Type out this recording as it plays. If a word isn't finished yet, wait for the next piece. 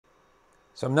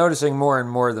So I'm noticing more and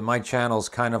more that my channel's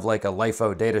kind of like a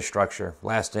LIFO data structure,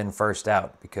 last in, first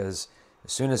out, because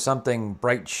as soon as something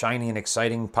bright, shiny, and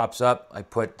exciting pops up, I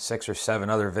put 6 or 7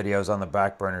 other videos on the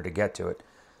back burner to get to it.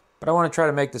 But I want to try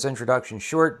to make this introduction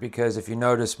short because if you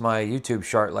noticed my YouTube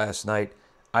short last night,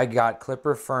 I got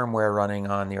Klipper firmware running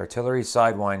on the Artillery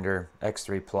Sidewinder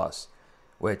X3 Pro,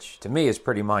 which to me is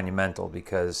pretty monumental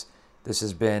because this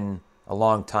has been a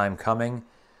long time coming.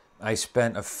 I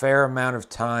spent a fair amount of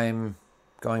time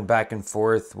going back and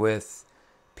forth with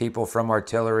people from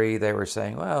Artillery. They were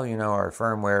saying, well, you know, our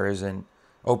firmware isn't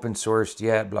open sourced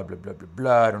yet, blah, blah, blah, blah,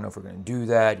 blah. I don't know if we're going to do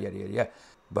that, yada, yada, yada.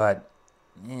 But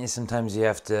sometimes you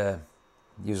have to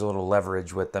use a little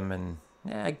leverage with them, and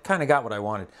I kind of got what I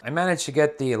wanted. I managed to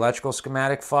get the electrical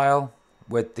schematic file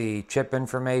with the chip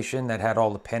information that had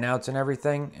all the pinouts and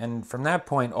everything, and from that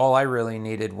point, all I really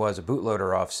needed was a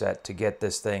bootloader offset to get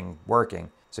this thing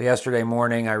working. So yesterday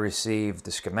morning, I received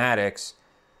the schematics.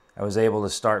 I was able to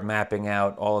start mapping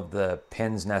out all of the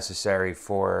pins necessary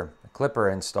for a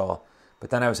Klipper install, but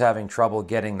then I was having trouble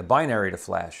getting the binary to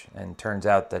flash, and turns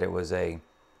out that it was a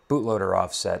bootloader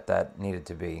offset that needed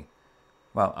to be,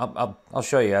 well, I'll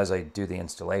show you as I do the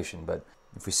installation, but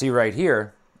if we see right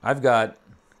here, I've got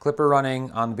Klipper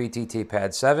running on the BTT-Pi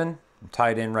 7. I'm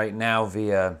tied in right now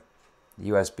via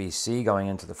USB-C going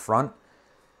into the front,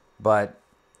 but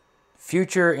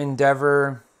future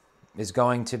endeavor is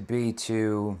going to be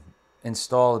to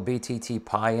install a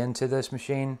BTT-Pi into this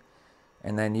machine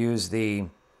and then use the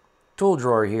tool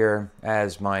drawer here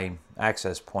as my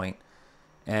access point.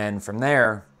 And from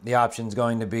there, the option is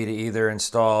going to be to either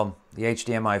install the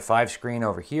HDMI 5 screen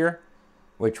over here,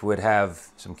 which would have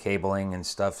some cabling and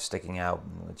stuff sticking out,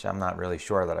 which I'm not really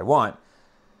sure that I want,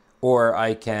 or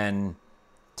I can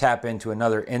tap into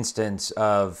another instance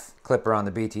of Klipper on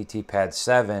the BTT-Pi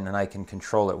 7 and I can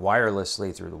control it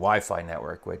wirelessly through the Wi-Fi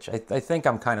network, which I think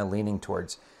I'm kind of leaning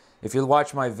towards. If you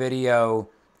watch my video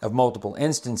of multiple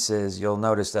instances, you'll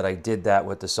notice that I did that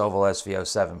with the Sovol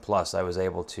SVO7 Plus. I was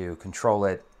able to control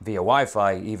it via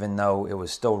Wi-Fi, even though it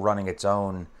was still running its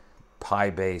own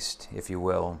Pi-based, if you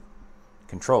will,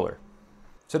 controller.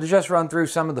 So to just run through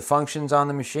some of the functions on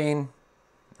the machine,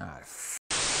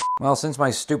 well, since my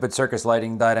stupid circus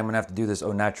lighting died, I'm going to have to do this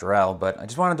au naturel, but I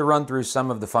just wanted to run through some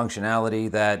of the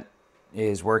functionality that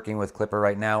is working with Klipper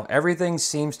right now. Everything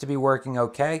seems to be working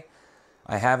okay.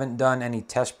 I haven't done any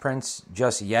test prints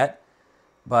just yet,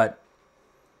 but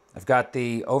I've got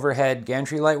the overhead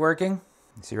gantry light working.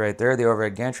 You see right there, the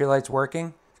overhead gantry light's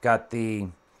working. I've got the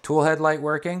tool head light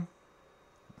working.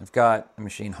 I've got the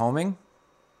machine homing,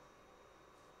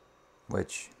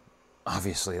 which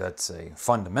obviously that's a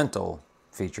fundamental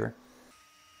feature.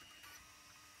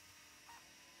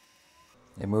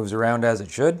 It moves around as it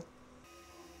should.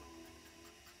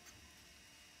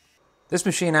 This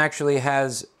machine actually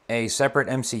has a separate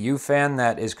MCU fan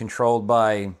that is controlled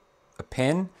by a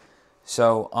pin.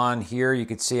 So on here you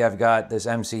can see I've got this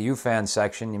MCU fan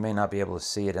section. You may not be able to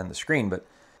see it on the screen, but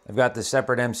I've got the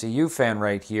separate MCU fan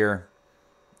right here,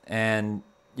 and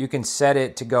you can set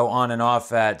it to go on and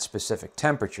off at specific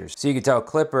temperatures. So you can tell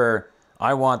Klipper,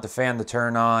 I want the fan to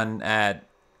turn on at,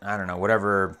 I don't know,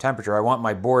 whatever temperature. I want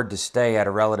my board to stay at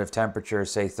a relative temperature,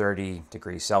 say 30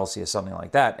 degrees Celsius, something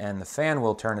like that, and the fan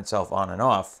will turn itself on and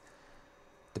off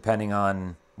depending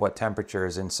on what temperature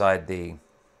is inside the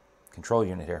control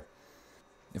unit here.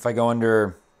 If I go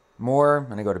under more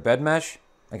and I go to bed mesh,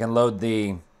 I can load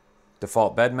the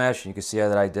default bed mesh. You can see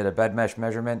that I did a bed mesh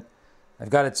measurement. I've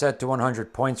got it set to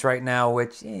 100 points right now,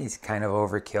 which is kind of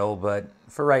overkill, but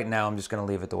for right now I'm just going to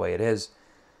leave it the way it is.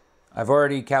 I've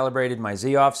already calibrated my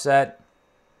Z offset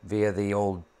via the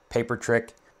old paper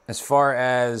trick. As far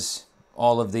as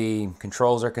all of the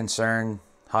controls are concerned,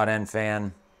 hot end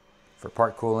fan for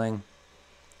part cooling,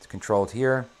 it's controlled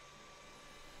here.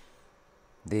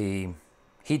 The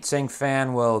heatsink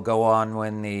fan will go on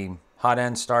when the hot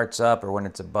end starts up or when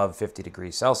it's above 50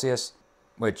 degrees Celsius,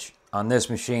 which on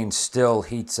this machine still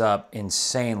heats up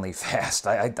insanely fast.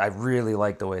 I really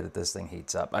like the way that this thing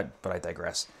heats up, but I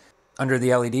digress. Under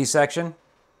the LED section,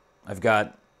 I've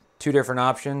got two different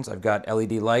options. I've got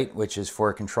LED light, which is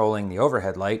for controlling the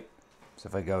overhead light. So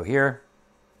if I go here,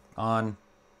 on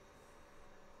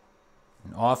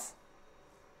and off,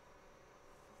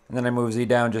 and then I move Z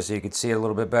down just so you can see it a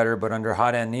little bit better, but under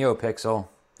hot end NeoPixel,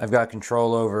 I've got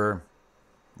control over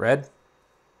red,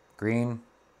 green,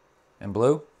 and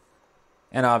blue,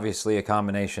 and obviously a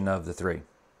combination of the three.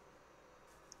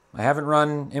 I haven't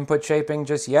run input shaping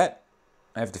just yet.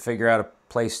 I have to figure out a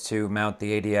place to mount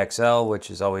the ADXL,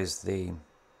 which is always the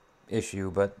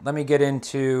issue, but let me get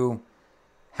into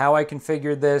how I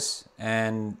configured this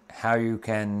and how you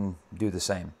can do the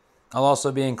same. I'll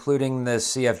also be including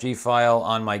this CFG file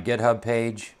on my GitHub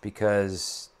page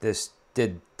because this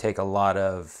did take a lot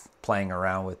of playing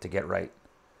around with to get right.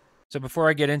 So before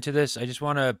I get into this, I just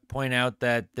want to point out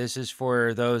that this is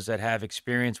for those that have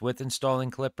experience with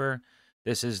installing Klipper.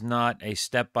 This is not a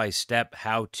step-by-step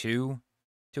how-to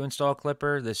install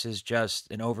Klipper. This is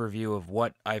just an overview of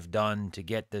what I've done to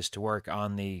get this to work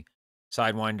on the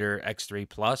Sidewinder X3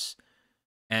 Plus.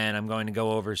 And I'm going to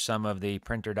go over some of the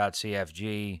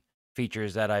printer.cfg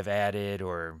features that I've added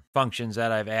or functions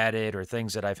that I've added or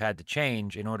things that I've had to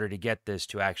change in order to get this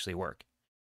to actually work.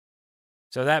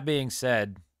 So that being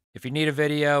said, if you need a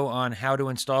video on how to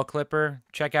install Klipper,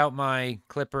 check out my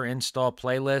Klipper install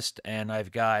playlist, and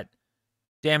I've got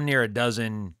damn near a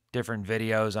dozen different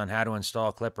videos on how to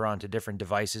install Klipper onto different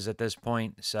devices at this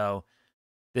point. So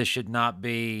this should not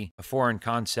be a foreign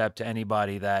concept to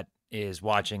anybody that is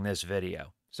watching this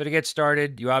video. So to get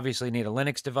started, you obviously need a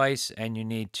Linux device and you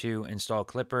need to install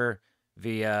Klipper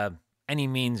via any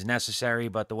means necessary,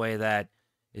 but the way that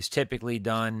is typically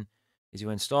done is you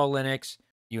install Linux,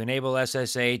 you enable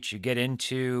SSH, you get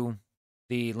into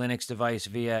the Linux device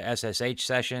via SSH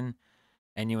session,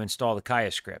 and you install the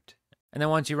Kaya script. And then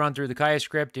once you run through the Kaya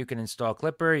script, you can install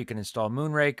Klipper, you can install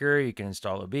Moonraker, you can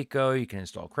install Obico, you can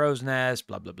install Crow's Nest,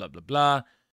 blah, blah, blah, blah, blah.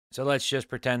 So let's just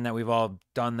pretend that we've all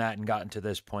done that and gotten to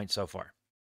this point so far.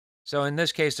 So in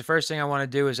this case, the first thing I want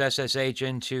to do is SSH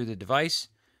into the device.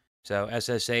 So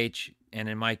SSH, and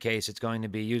in my case, it's going to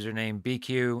be username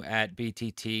bq at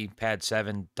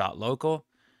btt-pad7.local.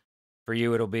 For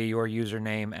you, it'll be your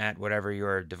username at whatever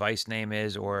your device name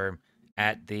is or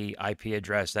at the IP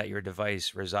address that your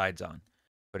device resides on.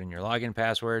 Put in your login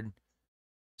password.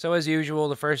 So as usual,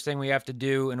 the first thing we have to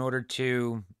do in order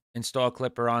to install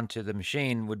Klipper onto the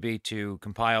machine would be to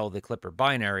compile the Klipper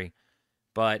binary.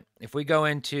 But if we go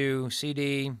into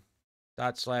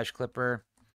cd./Klipper and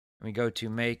we go to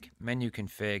make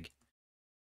menuconfig,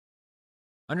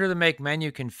 under the make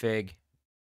menuconfig,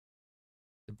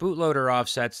 the bootloader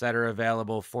offsets that are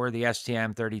available for the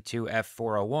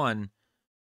STM32F401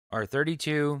 are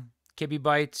 32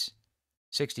 kibibytes,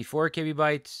 64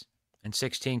 kibibytes, and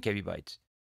 16 kibibytes.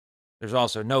 There's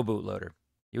also no bootloader.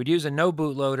 You would use a no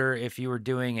bootloader if you were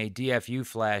doing a DFU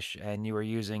flash and you were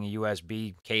using a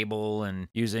USB cable and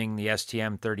using the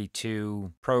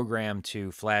STM32 program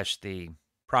to flash the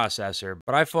processor.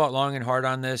 But I fought long and hard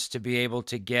on this to be able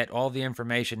to get all the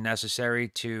information necessary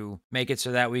to make it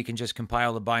so that we can just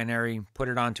compile the binary, put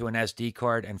it onto an SD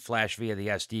card, and flash via the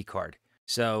SD card.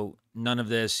 So none of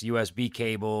this USB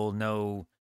cable, no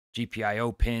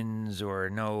GPIO pins, or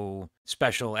no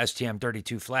special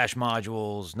STM32 flash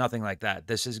modules, nothing like that.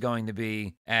 This is going to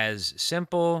be as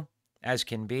simple as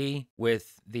can be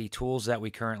with the tools that we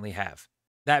currently have.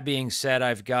 That being said,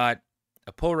 I've got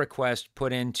a pull request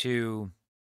put into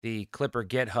the Klipper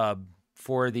GitHub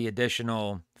for the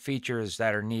additional features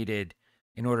that are needed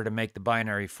in order to make the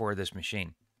binary for this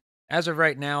machine. As of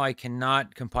right now, I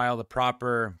cannot compile the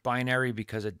proper binary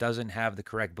because it doesn't have the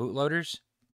correct bootloaders.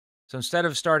 So instead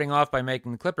of starting off by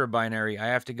making the Klipper binary, I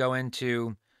have to go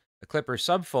into a Klipper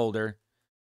subfolder.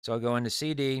 So I'll go into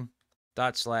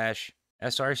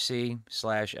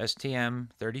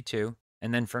cd./src/stm32.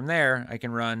 And then from there, I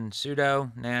can run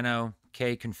sudo nano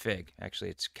kconfig.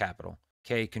 Actually, it's capital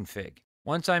kconfig.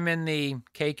 Once I'm in the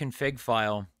kconfig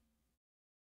file,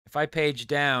 if I page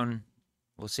down,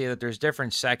 we'll see that there's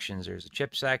different sections. There's a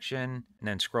chip section, and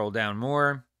then scroll down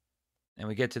more, and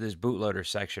we get to this bootloader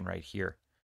section right here.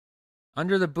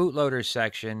 Under the bootloader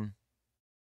section,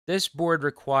 this board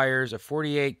requires a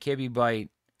 48 kibibyte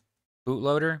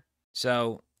bootloader.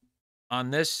 So on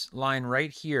this line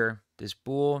right here, this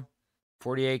bool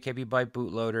 48 kibibyte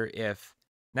bootloader, if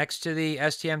next to the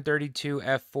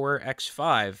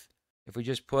STM32F4X5, if we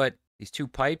just put these two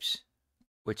pipes,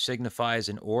 which signifies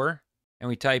an OR, and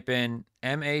we type in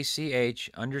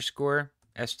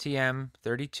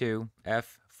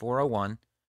MACH_STM32F401,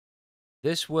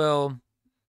 this will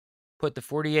put the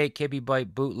 48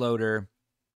 kibibyte bootloader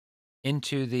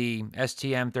into the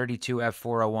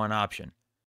STM32F401 option.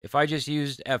 If I just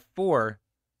used F4,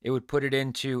 it would put it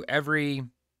into every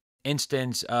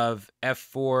instance of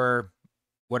F4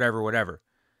 whatever.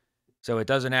 So it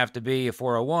doesn't have to be a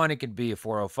 401, it could be a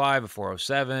 405, a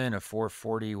 407, a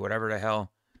 440, whatever the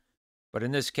hell. But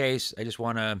in this case, I just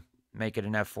want to make it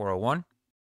an F401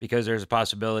 because there's a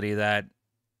possibility that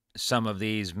some of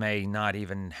these may not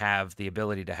even have the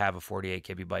ability to have a 48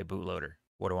 kibibyte bootloader.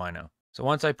 What do I know? So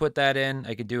once I put that in,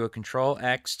 I could do a Control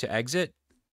X to exit,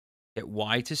 hit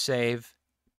Y to save,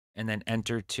 and then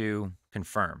Enter to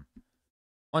confirm.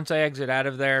 Once I exit out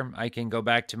of there, I can go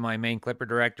back to my main Klipper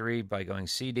directory by going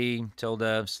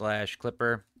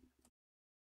cd/Klipper,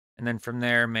 And then from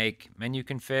there, make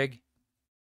menuconfig.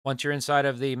 Once you're inside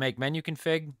of the make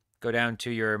menuconfig, go down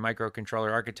to your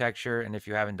microcontroller architecture, and if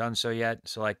you haven't done so yet,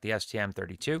 select the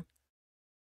STM32.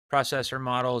 Processor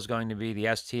model is going to be the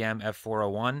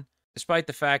STM-F401. Despite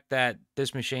the fact that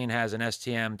this machine has an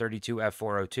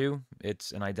STM32F402,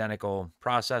 it's an identical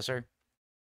processor.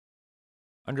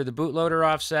 Under the bootloader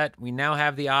offset, we now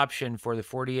have the option for the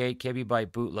 48 KB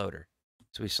bootloader.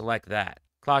 So we select that.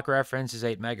 Clock reference is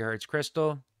 8 MHz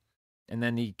crystal. And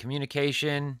then the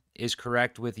communication is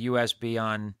correct with USB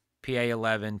on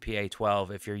PA11,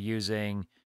 PA12 if you're using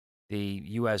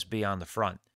the USB on the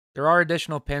front. There are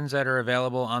additional pins that are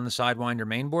available on the Sidewinder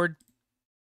mainboard,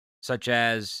 such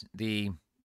as the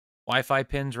Wi-Fi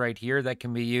pins right here that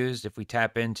can be used. If we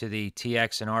tap into the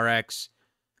TX and RX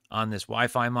on this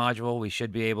Wi-Fi module, we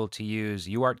should be able to use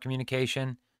UART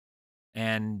communication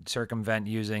and circumvent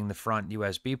using the front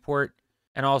USB port.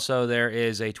 And also there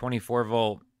is a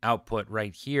 24-volt output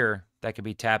right here that can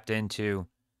be tapped into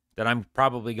that I'm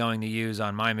probably going to use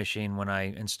on my machine when I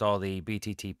install the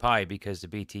BTT-Pi, because the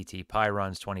BTT-Pi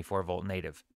runs 24-volt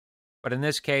native. But in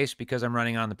this case, because I'm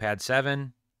running on the Pad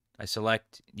 7, I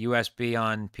select USB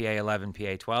on PA11,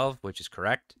 PA12, which is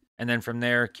correct. And then from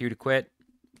there, Q to quit,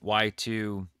 Y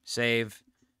to save,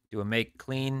 do a make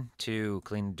clean to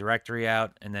clean the directory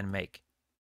out, and then make.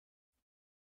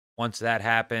 Once that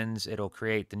happens, it'll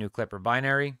create the new Klipper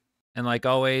binary. And like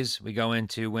always, we go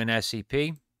into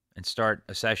WinSCP and start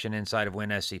a session inside of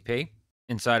WinSCP.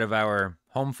 Inside of our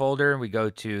home folder, we go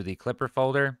to the Klipper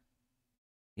folder,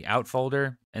 the out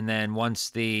folder, and then once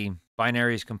the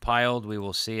binary is compiled, we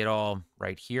will see it all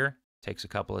right here. Takes a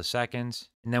couple of seconds.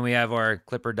 And then we have our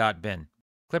Klipper.bin.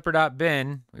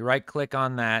 Klipper.bin, we right click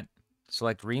on that,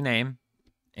 select rename,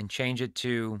 and change it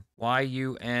to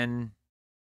YUNTU,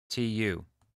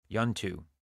 Yuntu.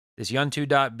 This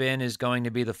yuntu.bin is going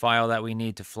to be the file that we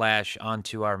need to flash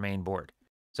onto our main board.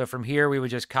 So from here, we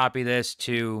would just copy this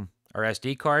to our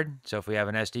SD card. So if we have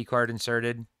an SD card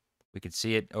inserted, we could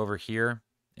see it over here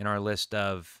in our list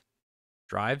of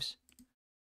drives.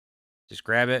 Just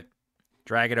grab it,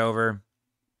 drag it over,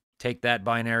 take that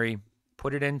binary,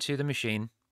 put it into the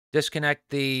machine, disconnect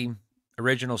the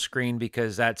original screen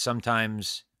because that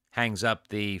sometimes hangs up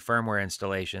the firmware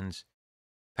installations,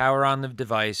 power on the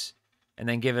device, and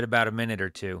then give it about a minute or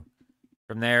two.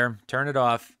 From there, turn it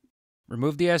off,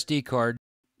 remove the SD card,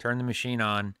 turn the machine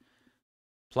on,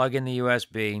 plug in the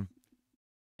USB,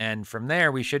 and from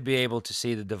there we should be able to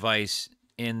see the device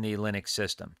in the Linux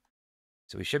system.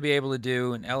 So we should be able to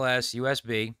do an ls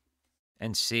USB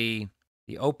and see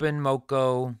the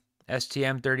OpenMoco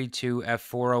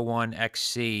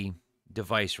STM32F401XC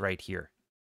device right here.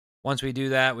 Once we do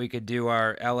that, we could do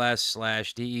our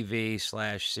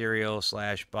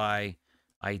ls/dev/serial/by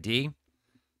ID,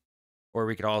 or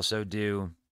we could also do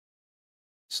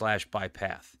 /by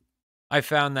path. I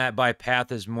found that by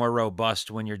path is more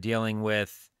robust when you're dealing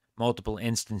with multiple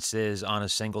instances on a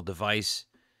single device,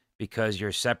 because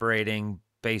you're separating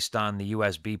based on the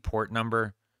USB port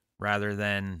number rather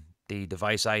than the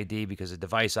device ID, because the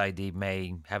device ID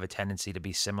may have a tendency to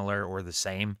be similar or the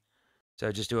same.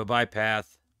 So just do a by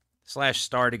path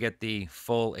 /star to get the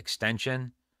full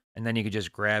extension, and then you could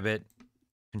just grab it,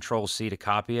 Control-C to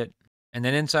copy it. And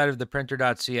then inside of the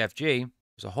printer.cfg,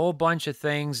 there's a whole bunch of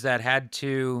things that had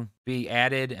to be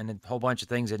added and a whole bunch of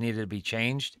things that needed to be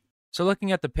changed. So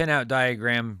looking at the pinout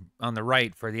diagram on the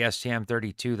right for the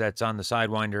STM32 that's on the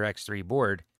Sidewinder X3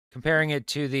 board, comparing it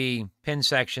to the pin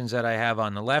sections that I have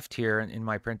on the left here in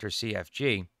my printer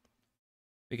CFG,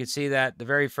 we can see that the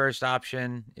very first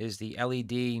option is the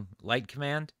LED light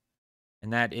command,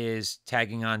 and that is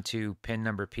tagging onto pin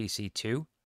number PC2.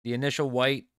 The initial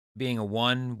white being a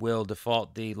 1 will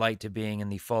default the light to being in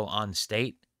the full on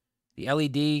state. The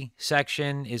LED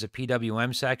section is a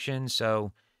PWM section,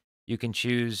 so you can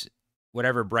choose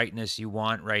whatever brightness you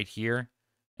want right here,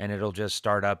 and it'll just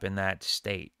start up in that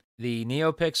state. The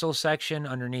NeoPixel section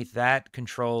underneath that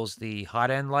controls the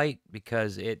hot end light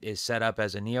because it is set up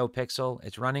as a NeoPixel.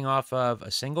 It's running off of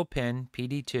a single pin,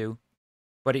 PD2,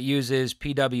 but it uses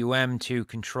PWM to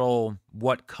control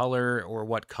what color or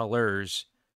what colors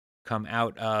come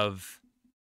out of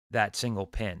that single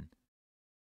pin.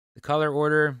 The color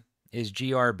order is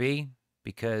GRB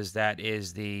because that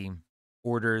is the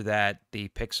order that the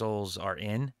pixels are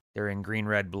in. They're in green,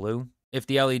 red, blue. If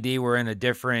the LED were in a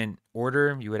different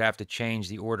order, you would have to change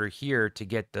the order here to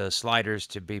get the sliders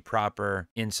to be proper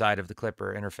inside of the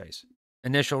Klipper interface.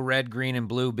 Initial red, green, and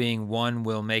blue being 1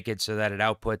 will make it so that it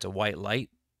outputs a white light.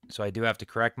 So I do have to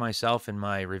correct myself in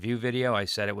my review video. I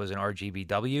said it was an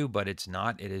RGBW, but it's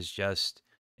not. It is just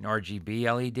an RGB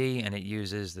LED, and it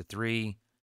uses the 3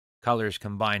 colors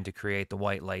combine to create the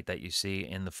white light that you see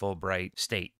in the full bright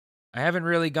state. I haven't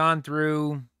really gone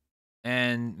through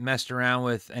and messed around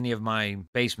with any of my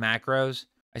base macros.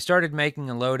 I started making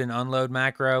a load and unload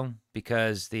macro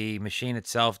because the machine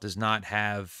itself does not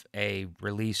have a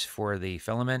release for the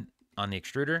filament on the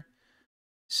extruder.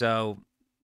 So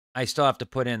I still have to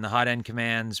put in the hot end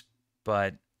commands,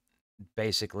 but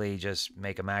basically just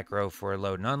make a macro for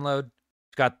load and unload.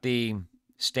 It's got the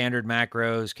standard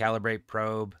macros, calibrate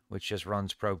probe, which just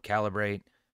runs probe calibrate,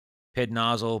 PID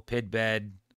nozzle, PID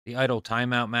bed, the idle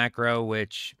timeout macro,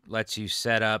 which lets you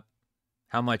set up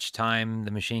how much time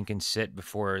the machine can sit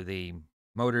before the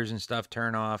motors and stuff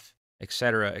turn off,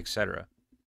 etc., etc.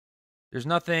 There's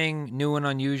nothing new and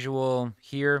unusual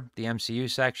here. The MCU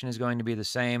section is going to be the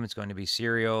same. It's going to be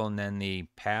serial and then the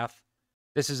path.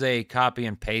 This is a copy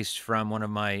and paste from one of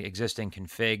my existing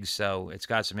configs, so it's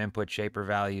got some input shaper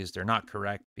values. They're not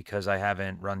correct because I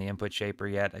haven't run the input shaper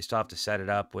yet. I still have to set it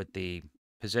up with the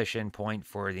position point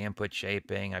for the input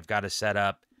shaping. I've got to set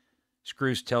up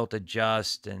screws tilt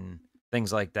adjust and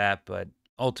things like that, but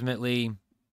ultimately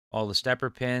all the stepper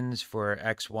pins for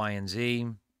X, Y, and Z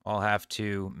all have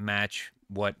to match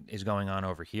what is going on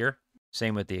over here.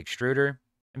 Same with the extruder.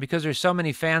 And because there's so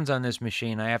many fans on this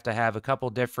machine, I have to have a couple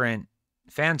different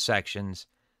fan sections.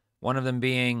 One of them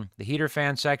being the heater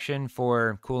fan section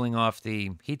for cooling off the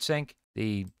heatsink,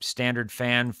 the standard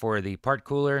fan for the part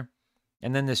cooler,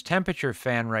 and then this temperature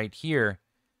fan right here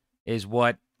is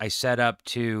what I set up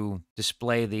to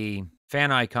display the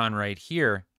fan icon right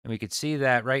here. And we could see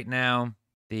that right now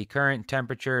the current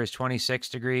temperature is 26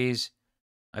 degrees.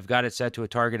 I've got it set to a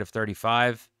target of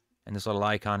 35, and this little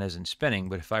icon isn't spinning.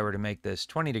 But if I were to make this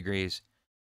 20 degrees,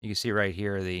 you can see right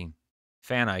here the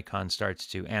fan icon starts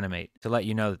to animate to let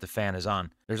you know that the fan is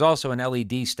on. There's also an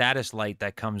LED status light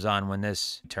that comes on when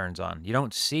this turns on. You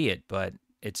don't see it, but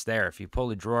it's there. If you pull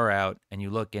the drawer out and you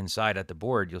look inside at the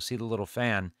board, you'll see the little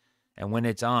fan, and when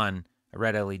it's on, a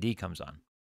red LED comes on.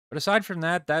 But aside from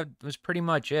that, that was pretty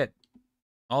much it.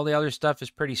 All the other stuff is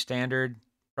pretty standard.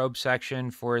 Probe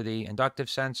section for the inductive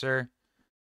sensor,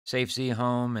 Safe Z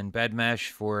home and bed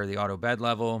mesh for the auto bed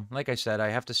level. Like I said, I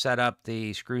have to set up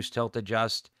the screws tilt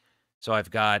adjust. So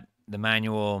I've got the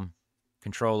manual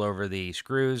control over the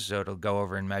screws, so it'll go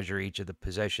over and measure each of the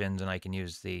positions, and I can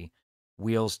use the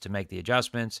wheels to make the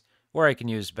adjustments, or I can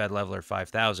use Bed Leveler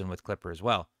 5000 with Klipper as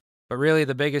well. But really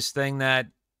the biggest thing that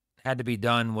had to be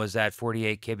done was that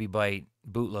 48 kilobyte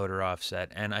bootloader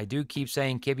offset. And I do keep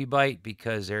saying kilobyte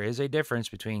because there is a difference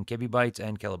between kilobytes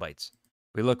and kilobytes.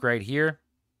 We look right here.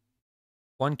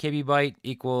 1 kilobyte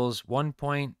equals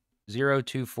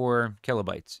 1.024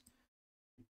 kilobytes.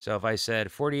 So if I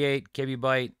said 48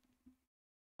 kilobyte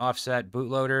offset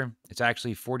bootloader, it's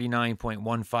actually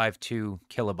 49.152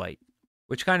 kilobyte,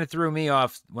 which kind of threw me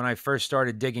off when I first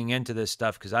started digging into this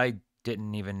stuff because I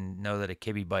didn't even know that a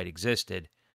kilobyte existed.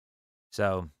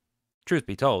 So, truth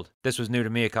be told, this was new to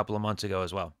me a couple of months ago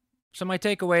as well. So my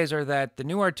takeaways are that the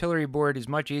new artillery board is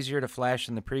much easier to flash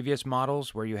than the previous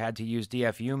models where you had to use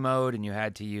DFU mode and you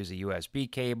had to use a USB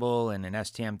cable and an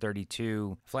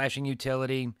STM32 flashing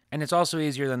utility. And it's also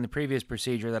easier than the previous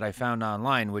procedure that I found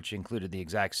online, which included the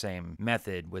exact same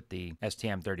method with the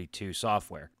STM32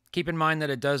 software. Keep in mind that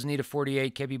it does need a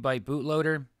 48 kilobyte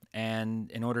bootloader, and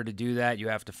in order to do that, you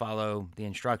have to follow the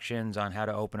instructions on how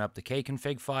to open up the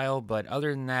kconfig file, but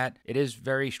other than that, it is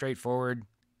very straightforward.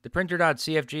 The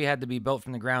printer.cfg had to be built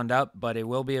from the ground up, but it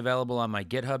will be available on my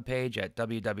GitHub page at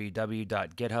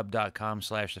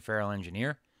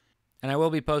www.github.com/theferralengineer. And I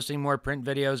will be posting more print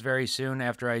videos very soon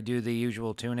after I do the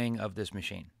usual tuning of this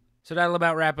machine. So that'll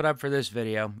about wrap it up for this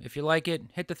video. If you like it,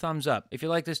 hit the thumbs up. If you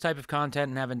like this type of content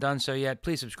and haven't done so yet,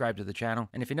 please subscribe to the channel.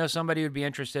 And if you know somebody who'd be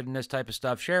interested in this type of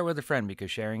stuff, share it with a friend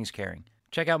because sharing is caring.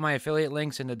 Check out my affiliate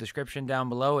links in the description down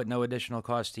below at no additional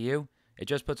cost to you. It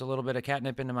just puts a little bit of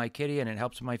catnip into my kitty and it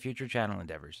helps my future channel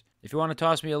endeavors. If you want to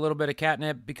toss me a little bit of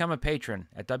catnip, become a patron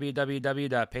at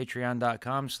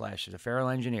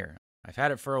www.patreon.com/theferralengineer. I've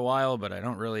had it for a while, but I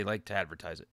don't really like to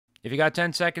advertise it. If you got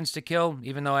 10 seconds to kill,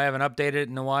 even though I haven't updated it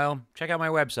in a while, check out my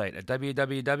website at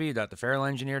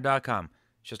www.theferralengineer.com.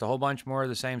 It's just a whole bunch more of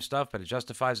the same stuff, but it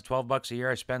justifies the $12 a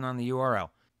year I spend on the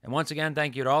URL. And once again,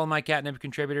 thank you to all of my Catnip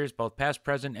contributors, both past,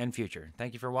 present, and future.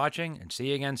 Thank you for watching, and see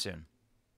you again soon.